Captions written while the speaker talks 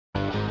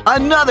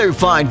Another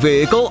fine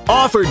vehicle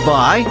offered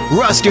by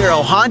Russ,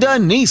 Darrow Honda,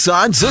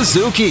 Nissan,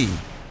 Suzuki.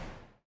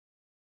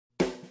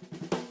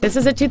 This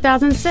is a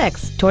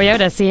 2006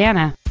 Toyota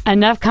Sienna.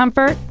 Enough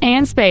comfort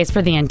and space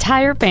for the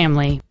entire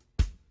family.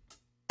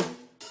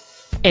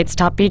 Its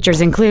top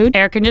features include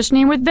air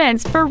conditioning with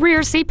vents for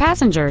rear seat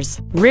passengers,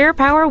 rear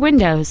power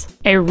windows,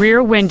 a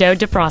rear window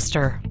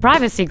defroster,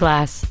 privacy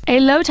glass,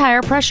 a low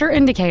tire pressure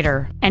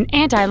indicator, an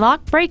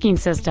anti-lock braking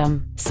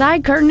system,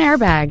 side curtain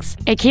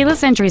airbags, a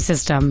keyless entry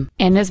system,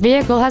 and this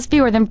vehicle has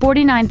fewer than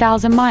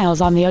 49,000 miles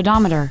on the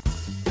odometer.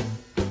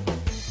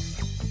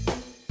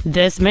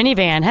 This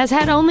minivan has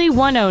had only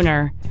one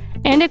owner,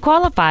 and it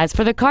qualifies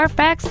for the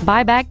Carfax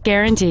buyback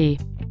guarantee.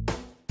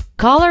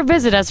 Call or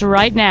visit us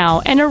right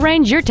now and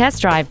arrange your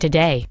test drive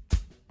today.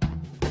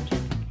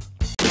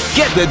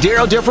 Get the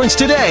Darrow difference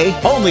today,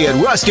 only at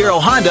Russ, Darrow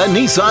Honda,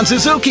 Nissan,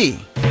 Suzuki.